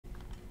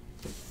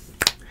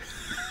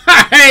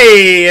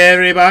Hey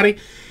everybody,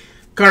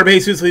 Card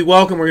Base Weekly,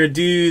 welcome. We're going to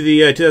do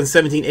the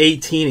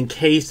 2017-18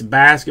 Encased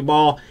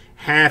basketball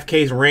half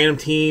case random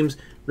teams.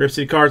 Rip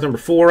City cards number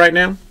 4 right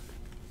now.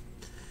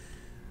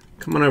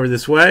 Come on over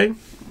this way.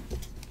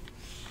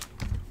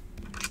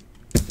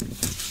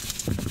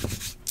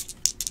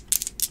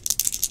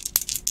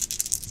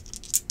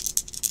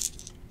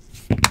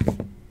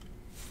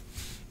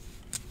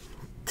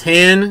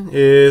 $10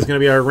 is going to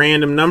be our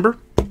random number.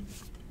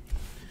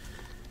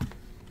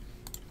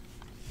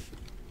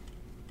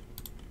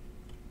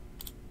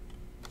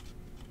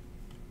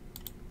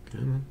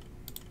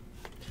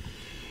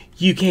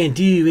 You can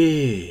do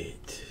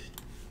it.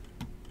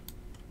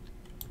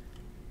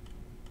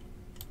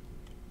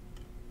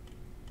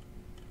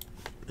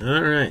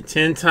 All right,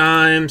 10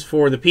 times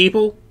for the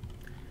people.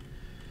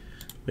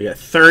 We got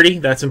 30.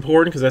 That's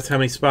important because that's how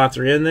many spots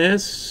are in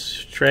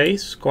this.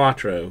 Tres,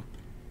 cuatro,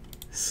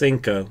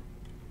 cinco,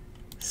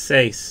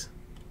 seis,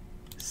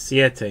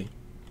 siete,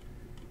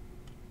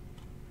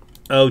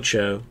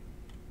 ocho,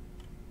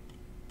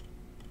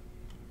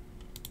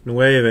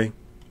 nueve.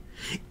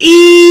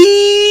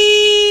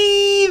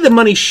 The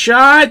money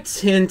shot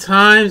 10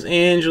 times.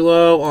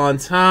 Angelo on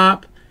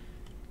top,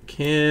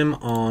 Kim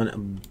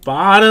on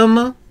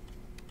bottom.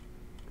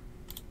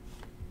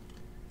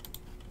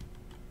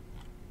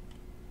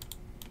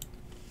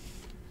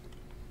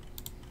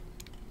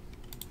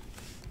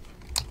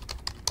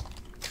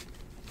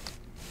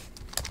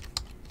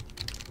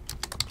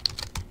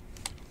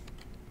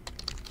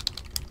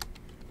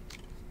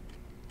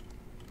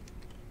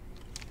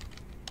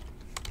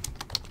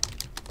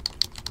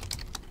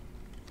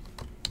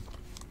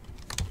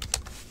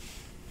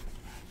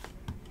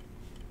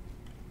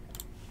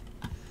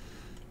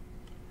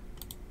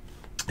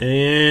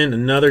 And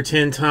another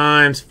 10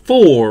 times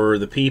for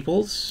the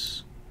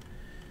peoples.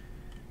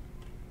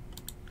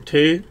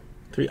 2,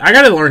 3. I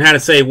got to learn how to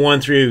say 1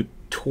 through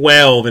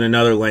 12 in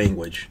another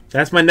language.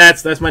 That's my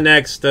next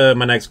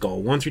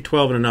goal. 1 through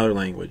 12 in another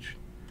language.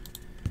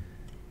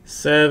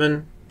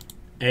 7,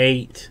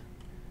 8,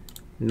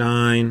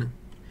 9,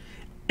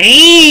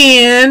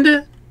 and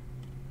the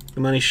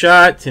money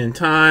shot 10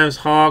 times.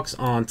 Hawks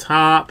on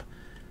top,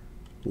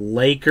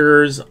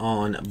 Lakers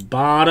on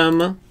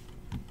bottom.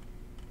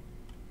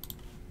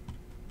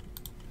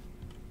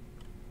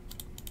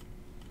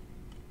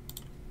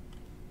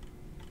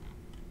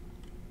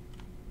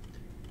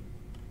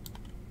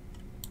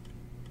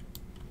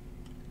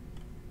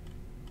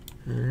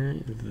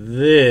 Alright,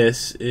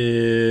 this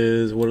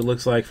is what it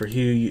looks like for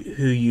who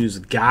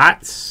used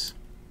GOTS.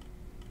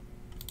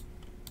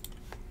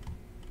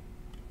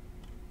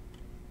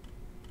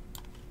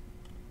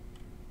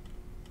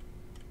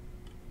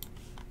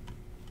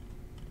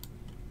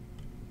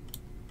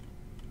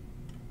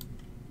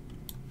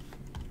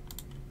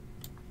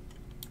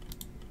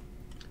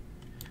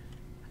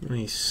 Let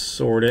me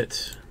sort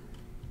it.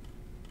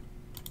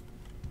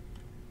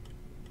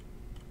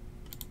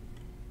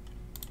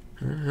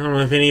 I don't know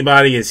if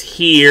anybody is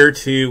here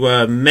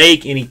to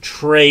make any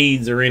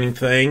trades or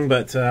anything,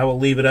 but I will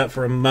leave it up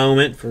for a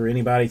moment for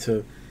anybody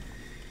to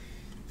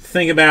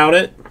think about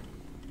it.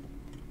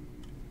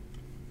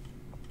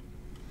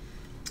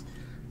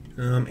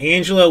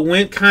 Angelo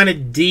went kind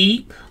of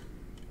deep.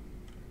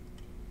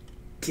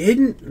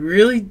 Didn't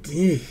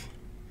really.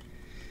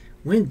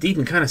 Went deep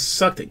and kind of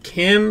sucked it.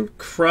 Kim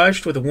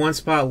crushed with the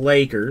 1-spot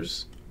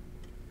Lakers.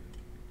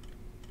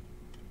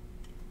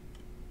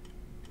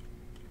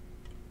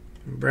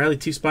 Bradley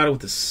 2-spotted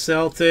with the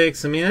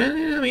Celtics. I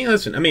mean,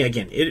 listen. I mean,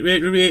 again, it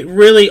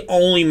really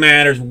only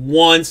matters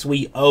once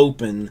we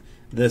open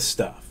this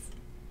stuff.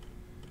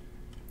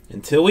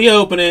 Until we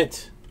open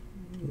it,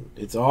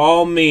 it's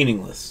all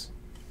meaningless.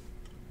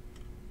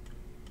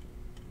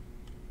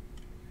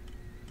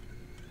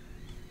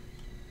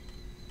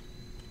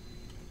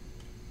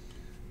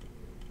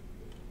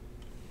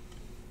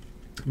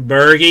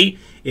 Bergie,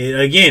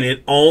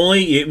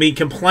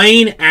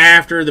 complain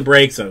after the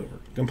break's over.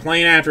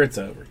 Complain after it's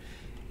over.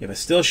 If I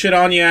still shit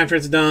on you after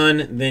it's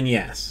done, then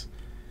yes.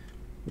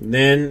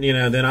 Then,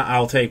 then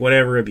I'll take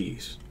whatever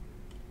abuse.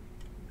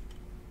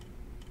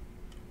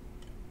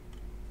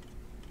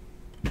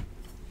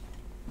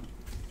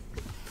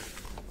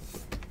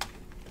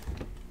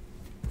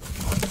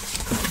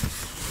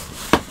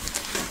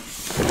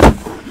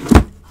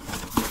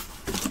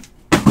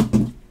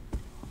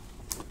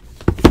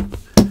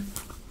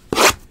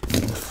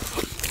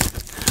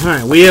 All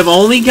right, we have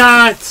only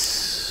got, I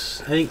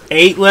think,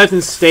 8 left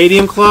in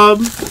Stadium Club.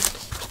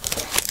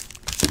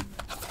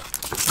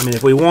 I mean,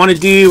 if we want to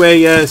do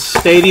a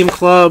Stadium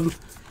Club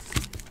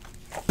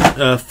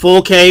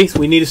full case,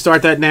 we need to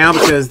start that now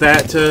because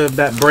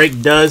that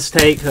break does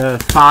take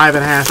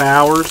 5.5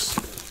 hours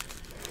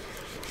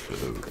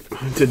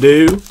to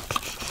do.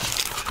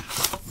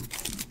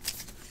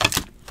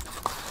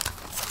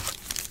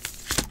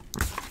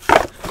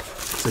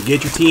 So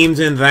get your teams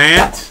in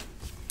that.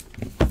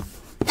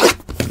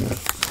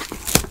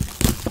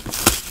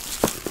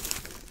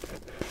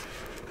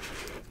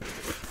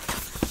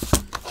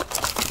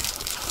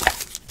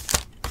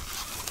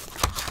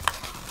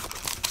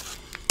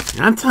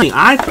 I'm telling you,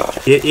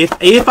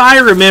 if I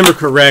remember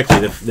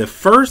correctly, the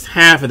first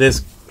half of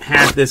this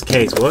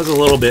case was a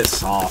little bit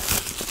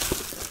soft.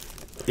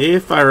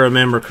 If I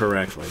remember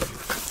correctly.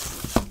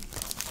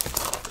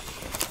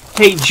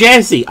 Hey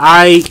Jesse,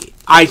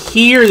 I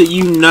hear that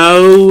you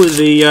know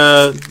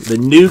the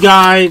new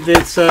guy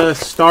that's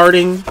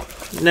starting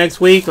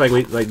next week.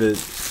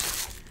 We've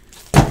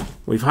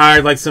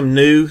hired like some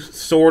new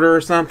sorter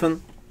or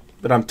something.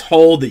 But I'm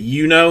told that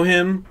you know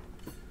him.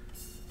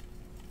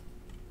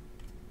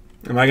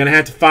 Am I gonna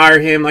have to fire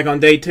him like on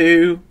day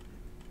 2,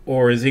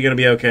 or is he gonna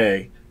be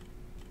okay?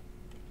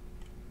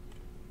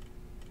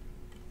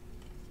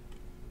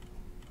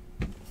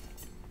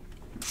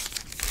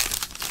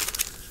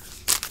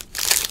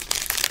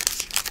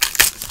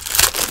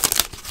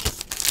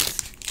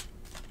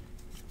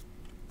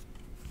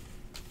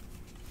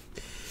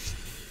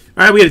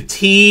 All right, we have a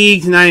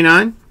Teague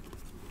 99.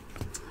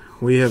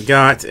 We have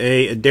got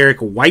a Derek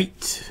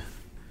White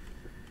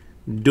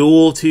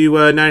dual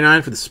to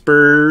 99 for the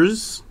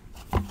Spurs.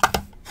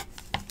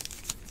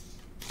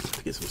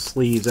 Get some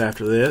sleeves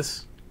after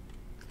this.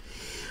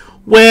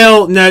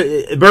 Well, no,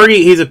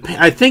 Bergie.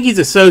 I think he's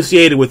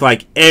associated with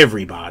like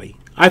everybody.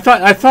 I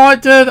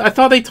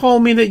thought they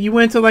told me that you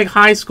went to like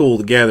high school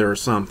together or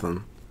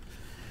something.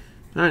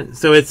 All right,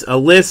 so it's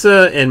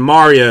Alyssa and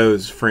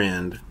Mario's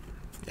friend.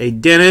 A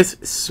Dennis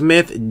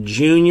Smith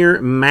Jr.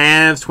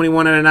 Mavs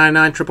 21 out of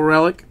 99 triple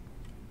relic.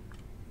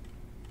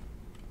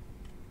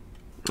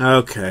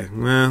 Okay,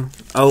 well,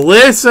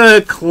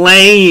 Alyssa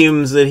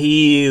claims that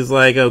he's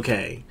like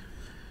okay.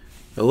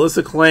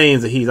 Alyssa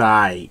claims that he's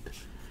aight.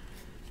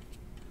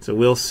 So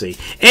we'll see.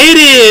 It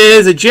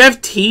is a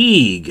Jeff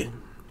Teague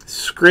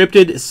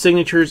scripted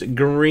signatures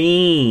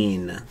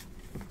green.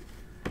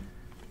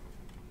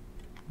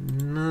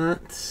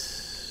 Not.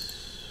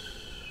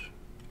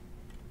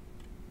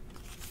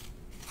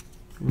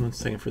 1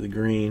 second for the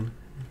green.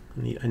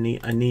 I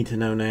need to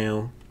know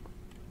now.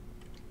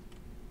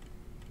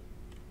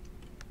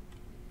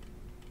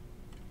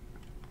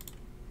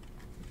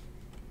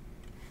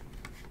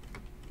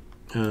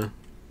 Let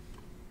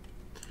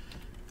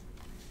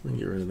me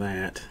get rid of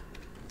that.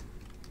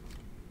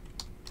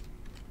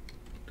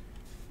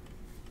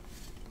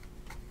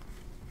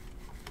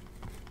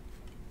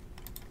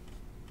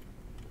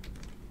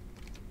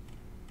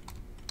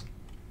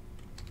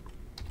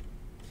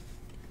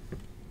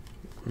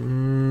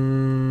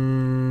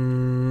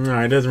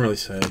 Alright, it doesn't really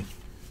say.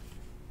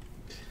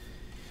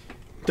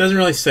 Doesn't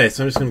really say,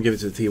 so I'm just going to give it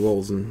to the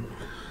T-Wolves and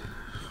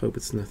hope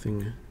it's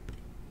nothing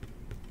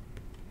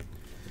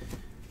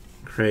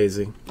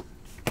crazy.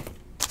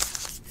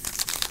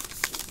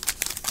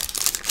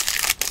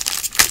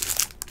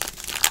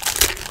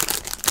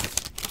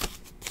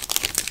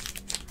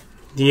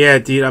 Yeah,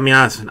 dude, I mean,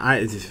 honestly,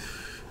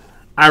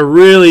 I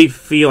really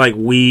feel like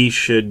we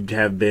should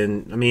have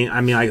been. I mean,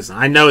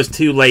 I know it's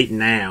too late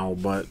now,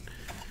 but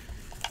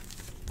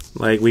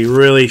like we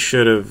really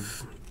should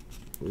have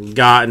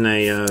gotten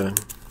a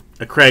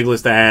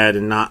Craigslist ad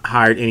and not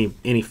hired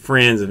any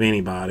friends of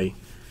anybody.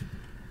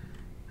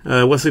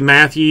 Wesley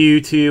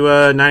Matthew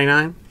to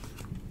 99.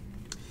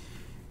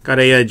 Got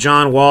a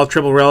John Wall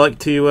triple relic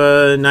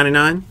to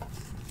 99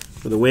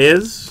 for the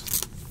Wiz.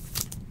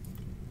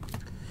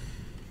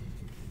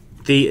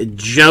 The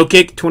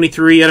Jokic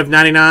 23 out of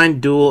 99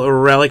 dual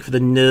relic for the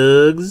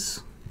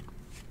Nugs.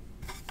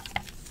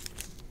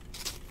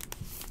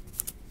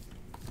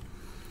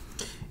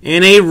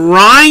 And a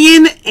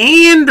Ryan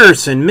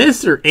Anderson,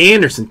 Mr.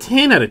 Anderson,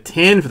 10 out of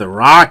 10 for the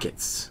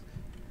Rockets.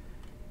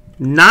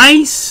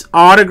 Nice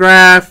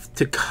autograph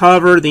to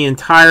cover the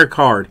entire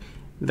card.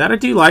 That I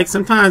do like.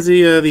 Sometimes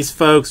these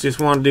folks just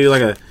want to do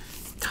like a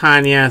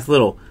tiny ass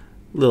little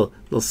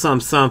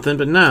something,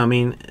 but no, I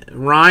mean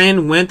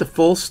Ryan went the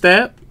full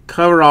step,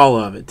 covered all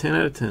of it. 10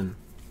 out of 10.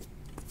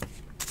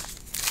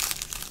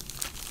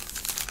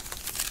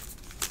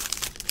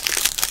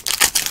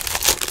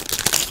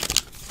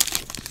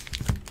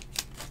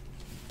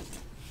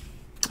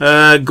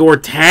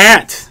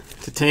 Gortat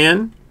to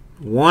 10.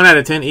 1 out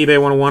of 10. eBay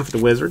 101 for the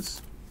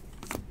Wizards.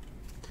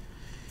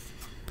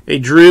 A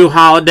Drew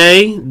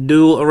Holiday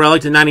dual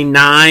relic to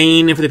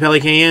 99 for the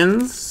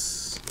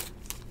Pelicans.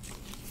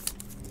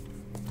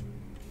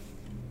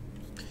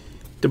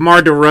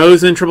 DeMar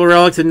DeRozan triple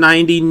relic to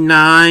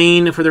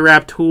 99 for the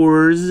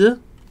Raptors.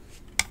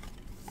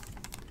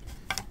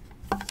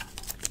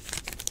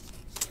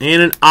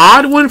 And an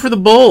odd one for the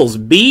Bulls.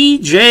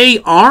 B.J.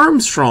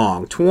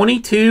 Armstrong,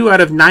 22 out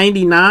of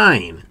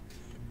 99.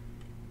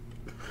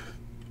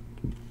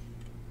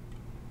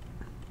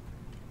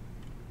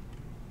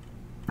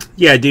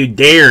 Yeah, dude,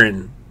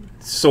 Darren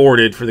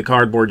sorted for the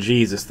Cardboard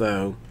Jesus,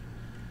 though.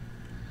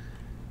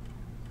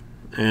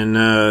 And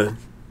I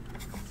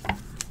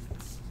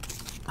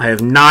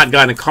have not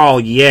gotten a call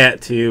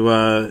yet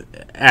to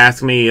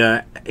ask me,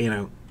 you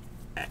know,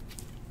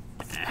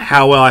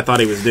 how well I thought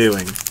he was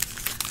doing.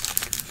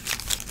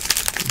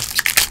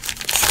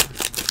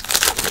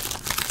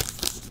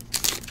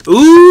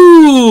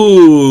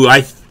 Ooh,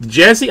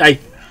 Jesse, I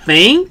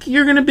think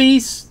you're gonna be.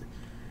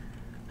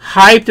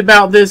 hyped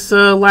about this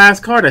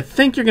last card. I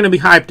think you're going to be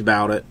hyped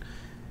about it.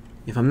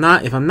 If I'm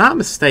not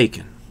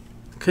mistaken.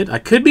 I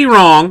could be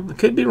wrong.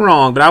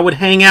 But I would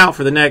hang out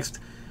for the next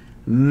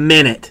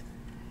minute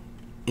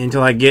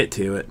until I get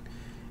to it.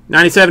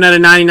 97 out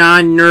of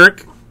 99,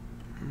 Nurk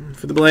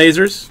for the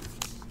Blazers.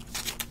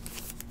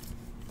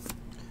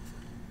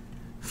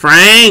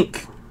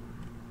 Frank,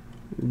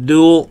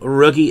 dual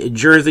rookie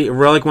jersey,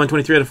 relic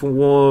 123 out of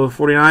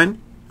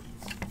 49.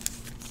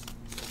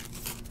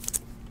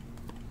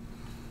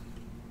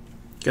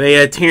 Got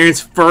a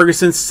Terrence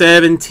Ferguson,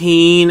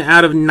 17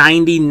 out of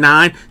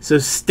 99.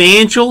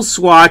 Substantial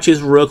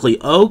swatches, rookie,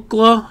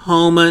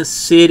 Oklahoma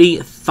City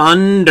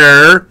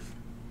Thunder.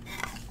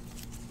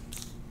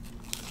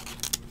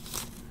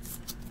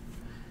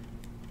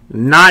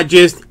 Not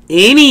just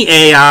any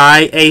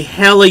AI, a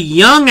hella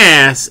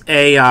young-ass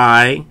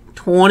AI.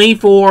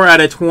 24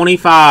 out of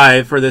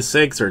 25 for the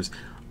Sixers.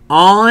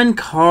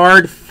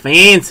 On-card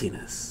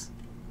fanciness.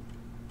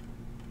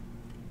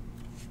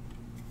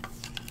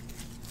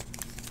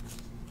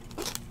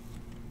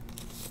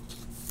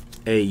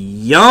 A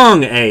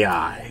young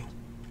AI.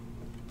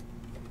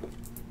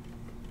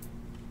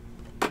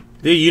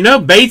 Dude, you know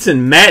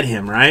Bateson met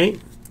him,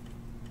 right?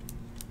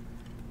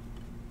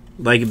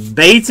 Like,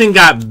 Bateson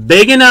got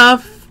big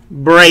enough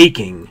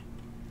breaking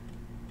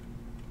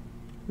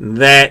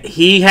that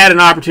he had an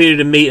opportunity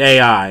to meet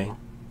AI.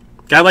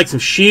 Got like some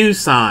shoes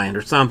signed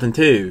or something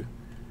too.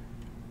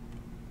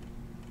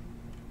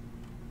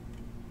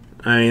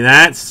 I mean,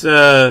 that's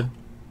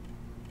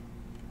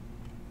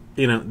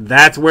you know,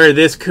 that's where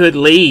this could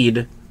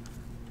lead.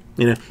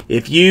 You know,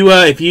 if you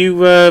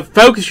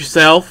focus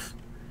yourself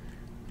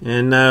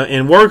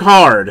and work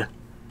hard,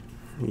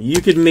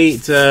 you could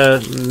meet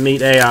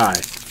AI.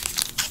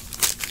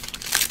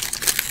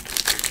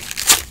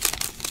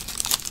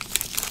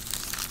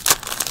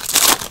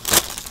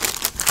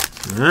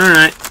 All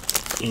right,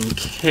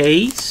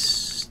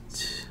 Encased.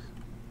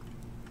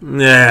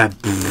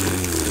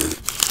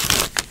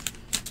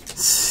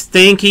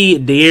 Stinky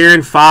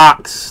De'Aaron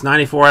Fox,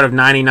 94 out of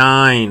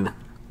 99.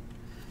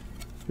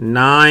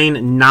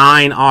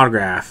 9/9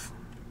 autograph.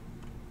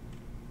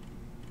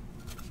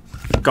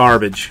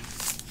 Garbage.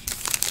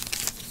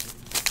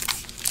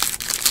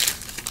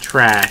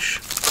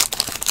 Trash.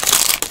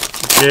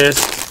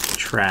 Just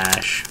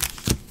trash.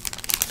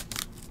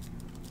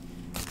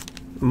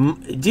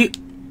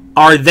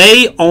 Are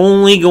they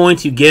only going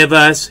to give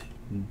us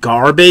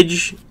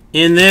garbage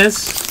in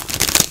this?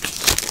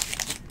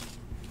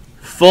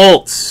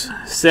 Fultz,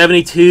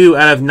 72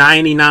 out of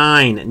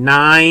 99.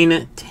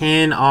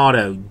 9/10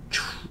 auto.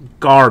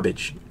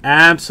 Garbage.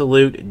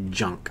 Absolute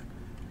junk.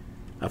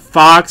 A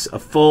Fox, a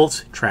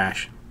Fultz,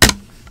 trash.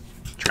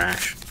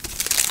 Trash.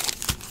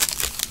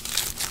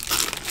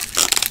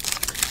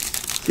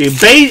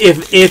 Dude,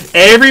 if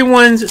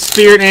everyone's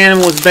spirit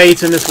animal was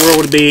Bates in this world,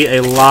 would be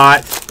a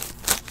lot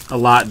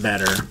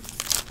better.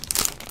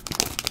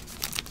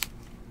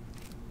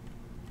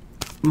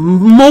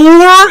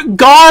 More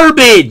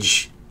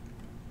garbage!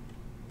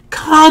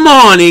 Come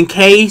on,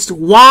 Encased.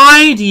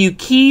 Why do you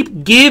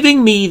keep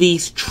giving me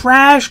these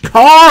trash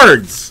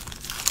cards?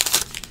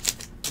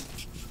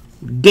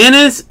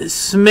 Dennis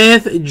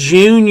Smith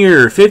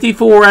Jr.,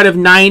 54 out of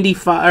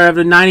 95 out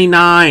of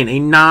 99, a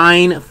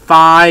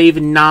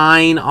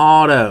 9/5/9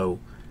 auto.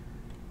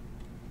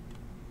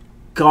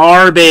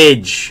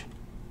 Garbage.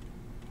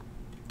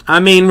 I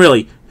mean,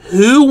 really,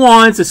 who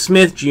wants a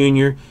Smith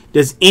Jr.?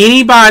 Does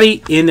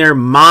anybody in their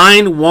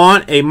mind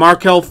want a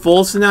Markelle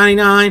Fultz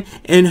 99?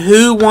 And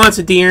who wants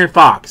a De'Aaron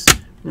Fox?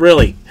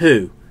 Really,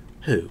 who?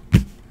 Who?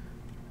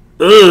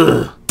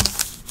 Ugh.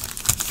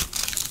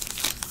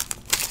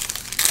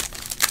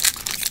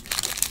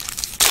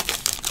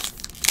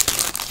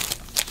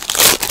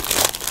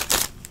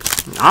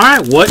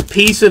 Alright, what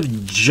piece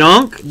of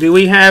junk do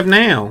we have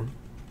now?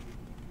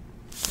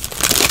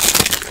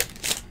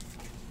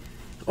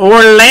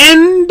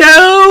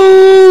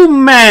 Orlando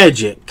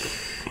Magic.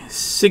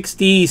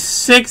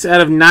 66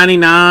 out of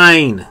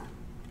 99.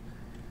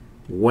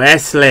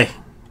 Wesley.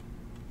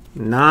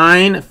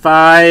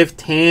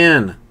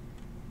 9/5/10.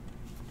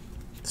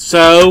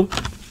 So,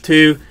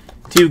 to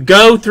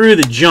go through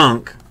the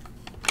junk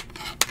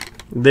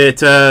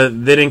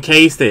that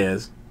Encased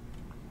is,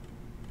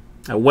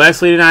 a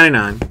Wesley to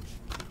 99.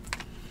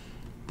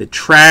 The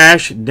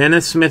trash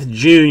Dennis Smith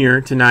Jr.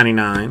 to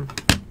 99.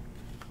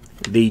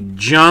 The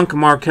junk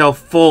Markelle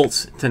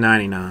Fultz to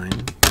 99.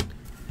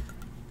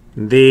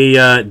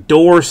 The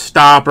door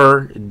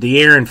stopper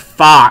De'Aaron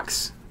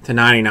Fox to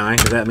 99.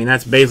 Because I mean,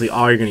 that's basically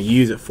all you're going to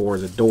use it for,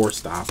 is a door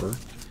stopper.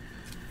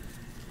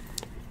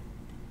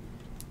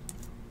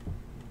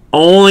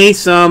 Only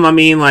some, I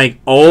mean, like,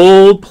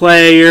 old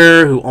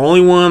player who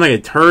only won like a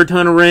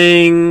ton of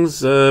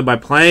rings by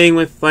playing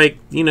with, like,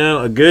 you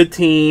know, a good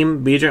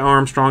team. B.J.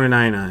 Armstrong to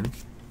 99.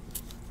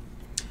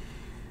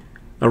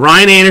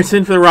 Ryan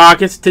Anderson for the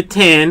Rockets to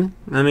 10.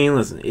 I mean,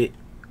 listen,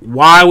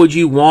 why would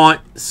you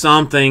want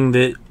something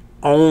that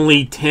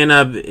only 10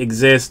 of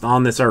exist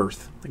on this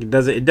earth? Like,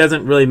 it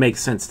doesn't really make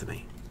sense to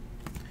me.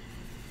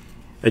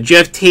 A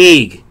Jeff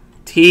Teague,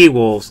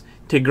 T-Wolves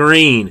to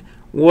green,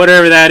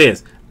 whatever that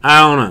is. I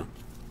don't know.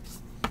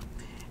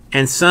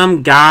 And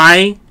some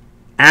guy,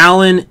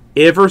 Allen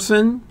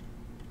Iverson,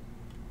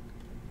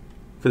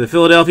 for the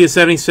Philadelphia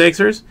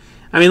 76ers.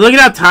 I mean, look at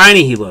how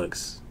tiny he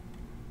looks.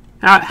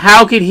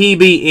 How could he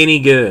be any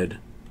good?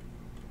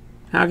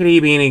 How could he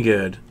be any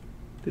good?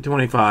 To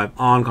 25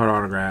 on-card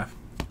autograph.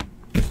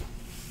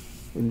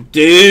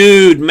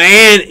 Dude,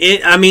 man,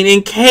 I mean,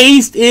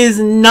 Encased is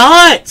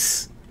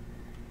nuts.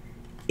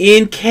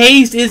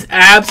 Encased is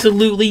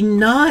absolutely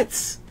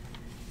nuts.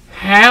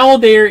 How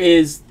there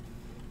is,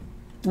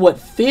 what,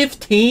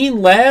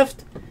 15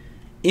 left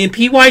in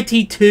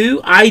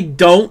PYT2? I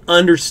don't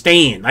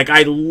understand. Like,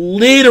 I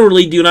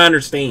literally do not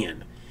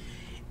understand.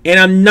 And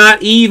I'm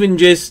not even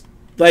just,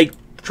 like,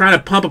 trying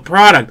to pump a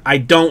product. I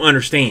don't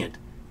understand.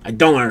 I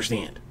don't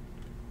understand.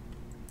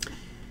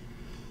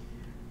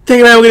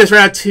 Think about it. We'll get this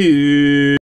route to